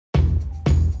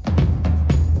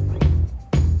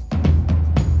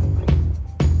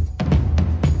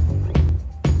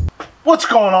What's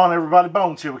going on, everybody?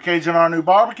 Bones here with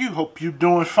CAJUN Hope you're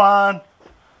doing fine.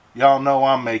 Y'all know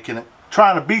I'm making it.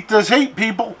 Trying to beat this heat,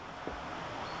 people.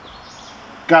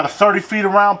 Got a 30 feet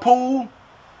around pool.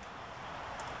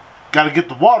 Got to get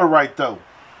the water right, though.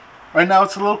 Right now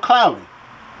it's a little cloudy.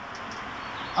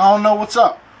 I don't know what's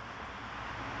up.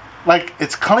 Like,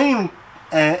 it's clean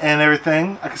and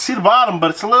everything. I can see the bottom,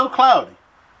 but it's a little cloudy.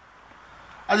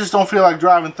 I just don't feel like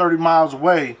driving 30 miles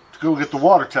away to go get the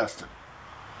water tested.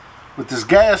 With this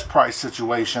gas price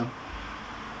situation,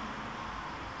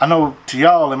 I know to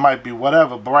y'all it might be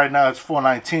whatever, but right now it's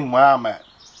 $4.19 where I'm at.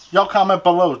 Y'all comment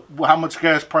below how much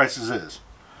gas prices is.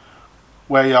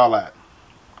 Where y'all at?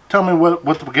 Tell me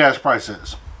what the gas price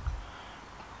is.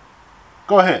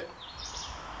 Go ahead.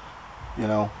 You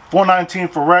know,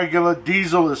 $4.19 for regular.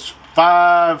 Diesel is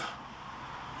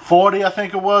 $5.40, I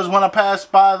think it was when I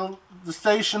passed by the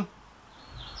station.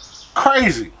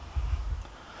 Crazy.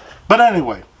 But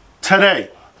anyway, today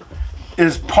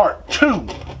is part 2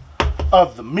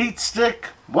 of the MeatStick.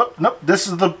 Nope, this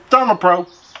is the Therma Pro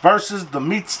versus the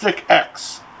MeatStick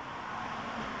X.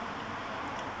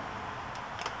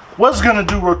 Was gonna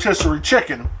do rotisserie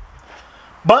chicken,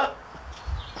 but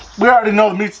we already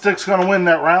know the MeatStick's gonna win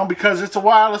that round because it's a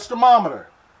wireless thermometer.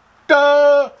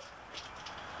 Duh!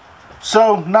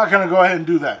 So, not gonna go ahead and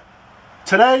do that.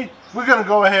 Today, we're gonna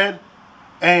go ahead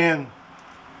and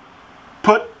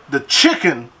put the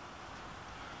chicken.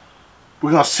 We're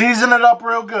going to season it up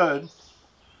real good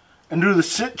and do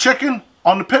the chicken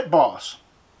on the pit boss.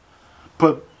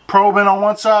 Put probe in on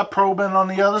one side, probe in on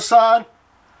the other side,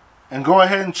 and go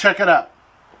ahead and check it out.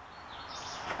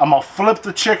 I'm going to flip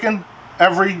the chicken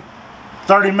every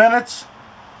 30 minutes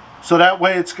so that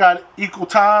way it's got equal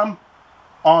time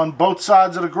on both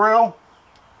sides of the grill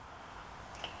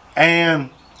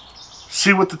and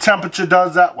see what the temperature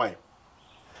does that way.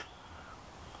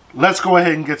 Let's go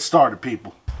ahead and get started,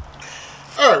 people.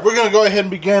 Alright, we're going to go ahead and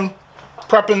begin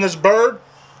prepping this bird.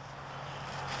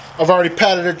 I've already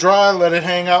patted it dry, let it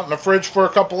hang out in the fridge for a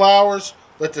couple hours,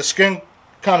 let the skin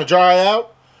kind of dry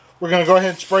out. We're going to go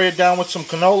ahead and spray it down with some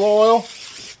canola oil.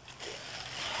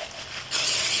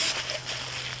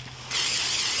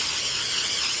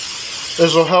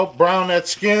 This will help brown that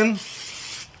skin.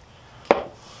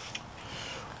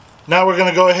 Now we're going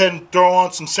to go ahead and throw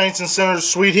on some Saints and Sinners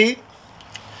Sweet Heat.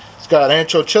 It's got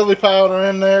ancho chili powder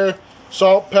in there.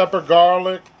 Salt, pepper,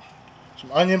 garlic, some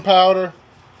onion powder.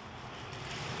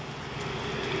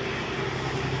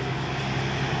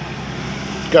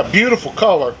 It's got beautiful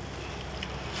color.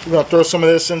 We're going to throw some of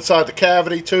this inside the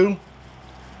cavity too.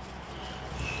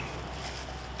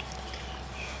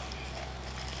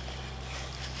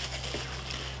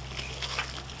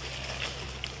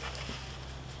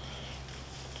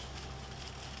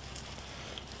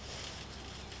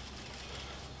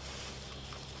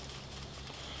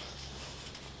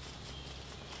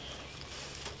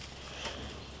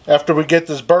 After we get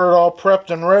this bird all prepped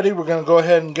and ready, we're going to go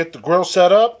ahead and get the grill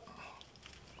set up.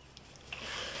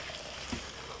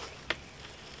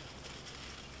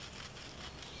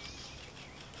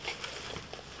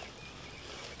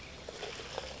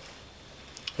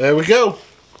 There we go.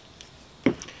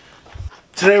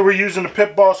 Today we're using the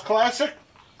Pit Boss Classic.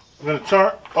 We're going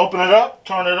to open it up,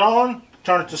 turn it on,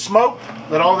 turn it to smoke.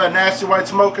 Let all that nasty white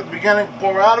smoke at the beginning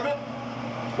pour out of it.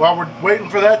 While we're waiting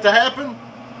for that to happen,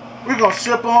 we're going to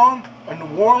sip on a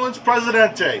New Orleans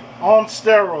Presidente on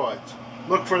steroids.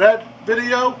 Look for that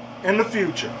video in the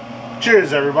future.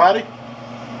 Cheers, everybody.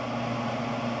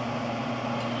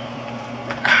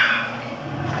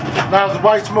 Now the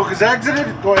white smoke is exited,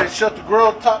 go ahead and shut the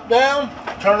grill top down.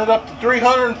 Turn it up to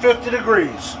 350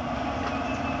 degrees.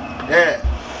 Yeah.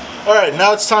 Alright,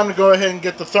 now it's time to go ahead and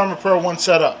get the Therma Pro one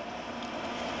set up.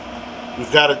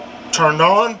 We've got it turned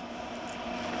on.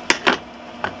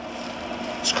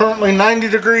 It's currently 90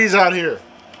 degrees out here.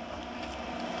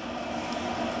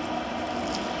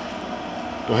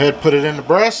 Go ahead and put it in the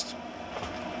breast.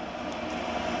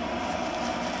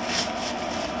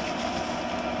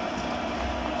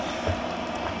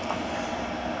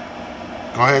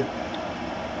 Go ahead.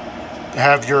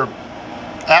 Have your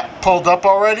app pulled up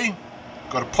already.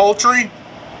 Go to poultry.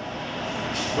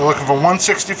 We're looking for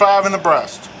 165 in the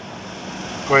breast.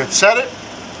 Go ahead and set it.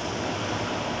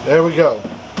 There we go.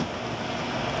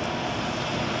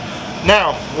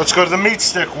 Now, let's go to the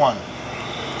MeatStick one.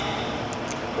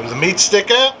 Go to the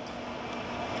MeatStick app.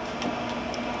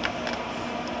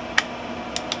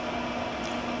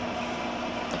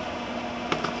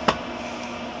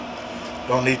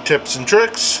 Don't need tips and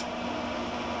tricks.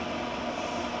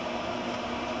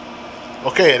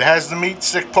 Okay, it has the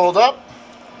MeatStick pulled up.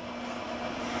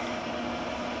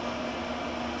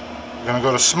 We're going to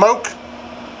go to smoke.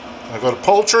 I go to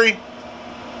poultry.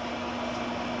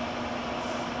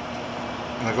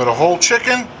 And I go to whole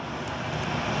chicken.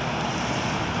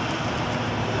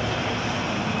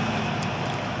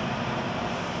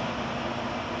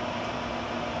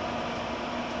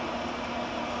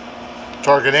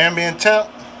 Target ambient temp.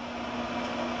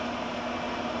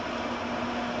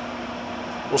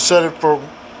 We'll set it for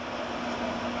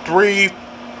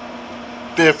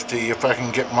 350 if I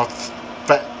can get my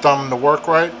fat thumb to work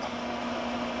right.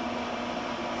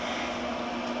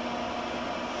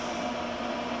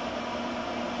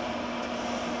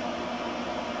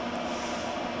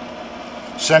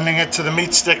 Sending it to the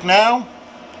meat stick now.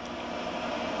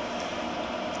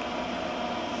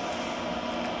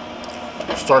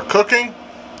 Start cooking.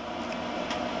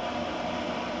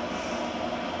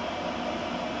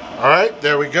 Alright,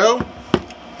 there we go.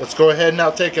 Let's go ahead and now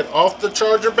take it off the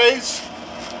charger base.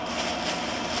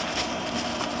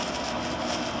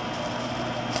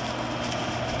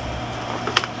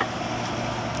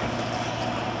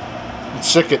 And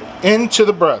stick it into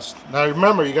the breast. Now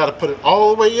remember, you got to put it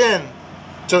all the way in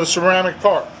to the ceramic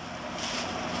part.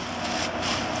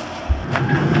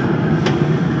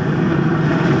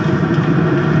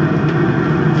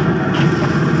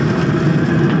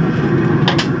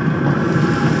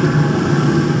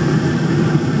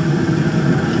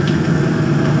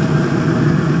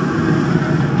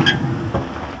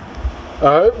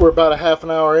 Alright, we're about a half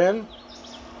an hour in.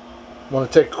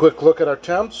 Want to take a quick look at our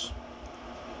temps.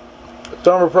 The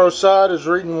Therma Pro side is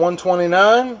reading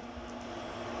 129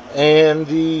 and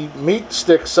the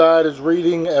MeatStick side is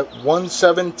reading at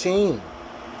 117.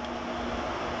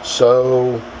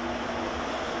 So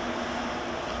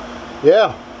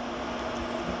yeah,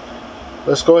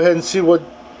 let's go ahead and see what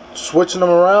switching them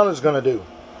around is going to do.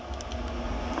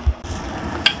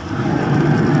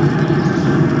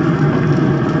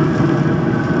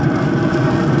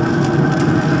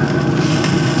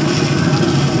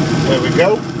 There we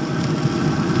go.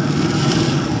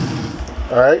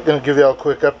 Alright, gonna give you all a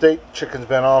quick update. Chicken's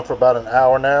been on for about an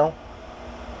hour now.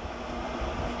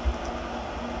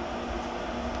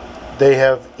 They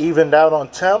have evened out on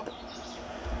temp.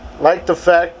 Like the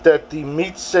fact that the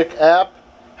MeatStick app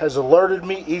has alerted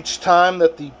me each time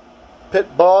that the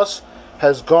pit boss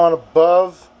has gone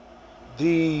above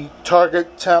the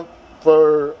target temp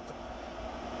for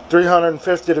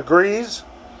 350 degrees.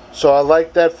 So I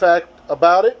like that fact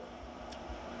about it.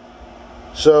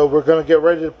 So we're going to get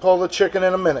ready to pull the chicken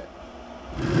in a minute.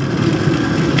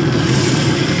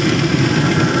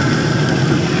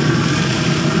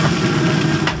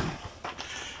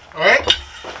 Alright,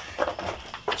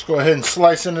 let's go ahead and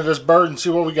slice into this bird and see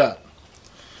what we got.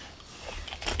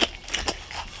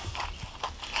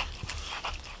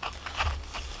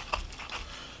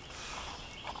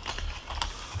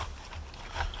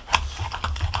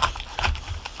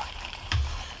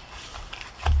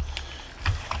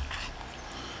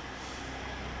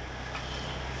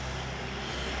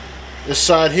 This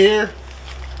side here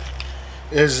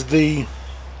is the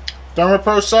Therma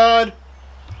Pro side.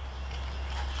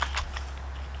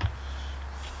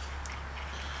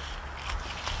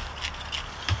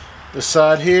 This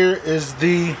side here is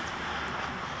the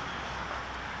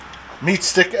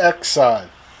MeatStick X side.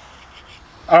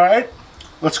 Alright,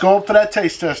 let's go up for that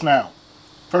taste test now.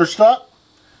 First up,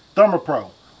 Therma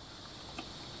Pro.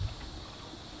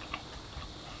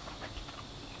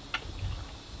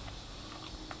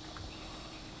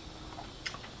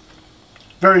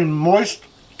 Very moist,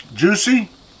 juicy.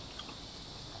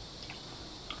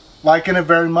 Liking it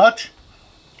very much.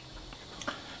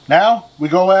 Now we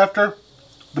go after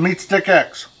the MeatStick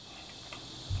X.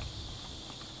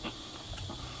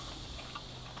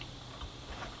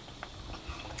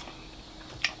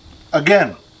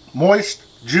 Again, moist,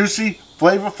 juicy,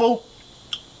 flavorful.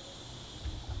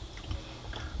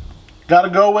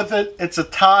 Gotta go with it. It's a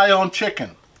tie on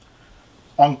chicken,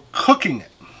 on cooking it.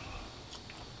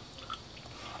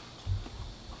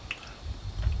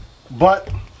 But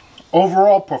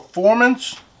overall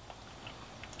performance,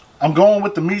 I'm going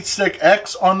with the MeatStick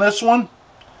X on this one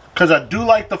because I do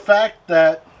like the fact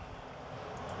that,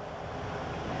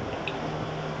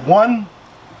 one,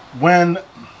 when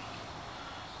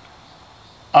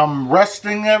I'm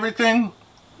resting everything,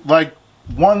 like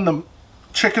the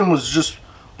chicken was just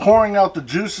pouring out the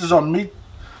juices on the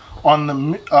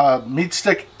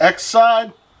MeatStick X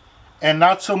side, and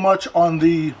not so much on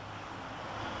the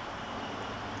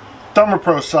Therma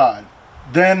Pro side.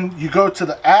 Then you go to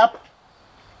the app,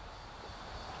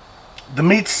 the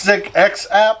MeatStick X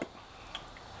app.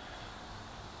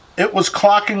 It was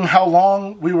clocking how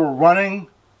long we were running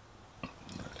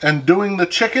and doing the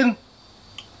chicken.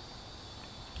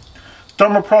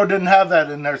 Therma Pro didn't have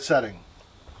that in their setting.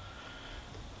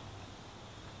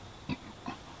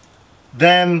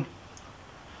 Then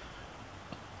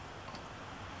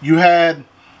you had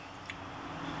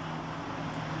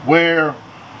where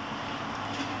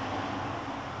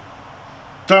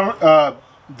the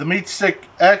MeatStick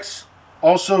X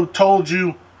also told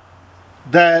you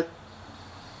that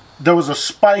there was a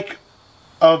spike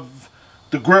of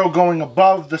the grill going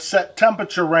above the set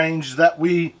temperature range that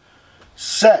we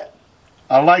set.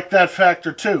 I like that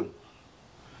factor too.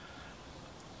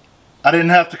 I didn't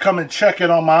have to come and check it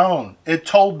on my own. It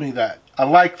told me that. I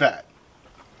like that.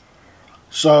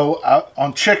 So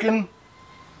on chicken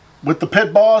with the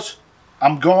pit boss,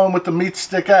 I'm going with the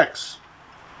MeatStick X.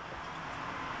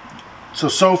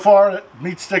 So far,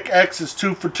 MeatStick X is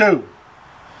 2 for 2.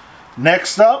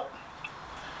 Next up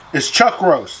is chuck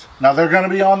roast. Now they're going to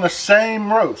be on the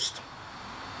same roast.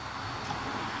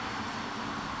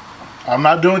 I'm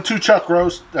not doing 2 chuck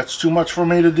roast. That's too much for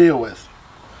me to deal with.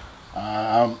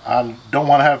 I don't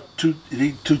want to have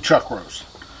two chuck roast.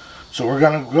 So we're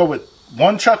going to go with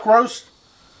 1 chuck roast,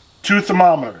 2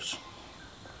 thermometers.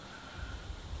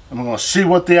 And we're going to see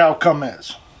what the outcome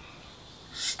is.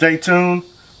 Stay tuned.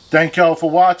 Thank y'all for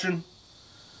watching.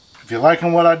 If you're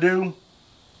liking what I do,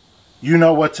 you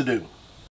know what to do.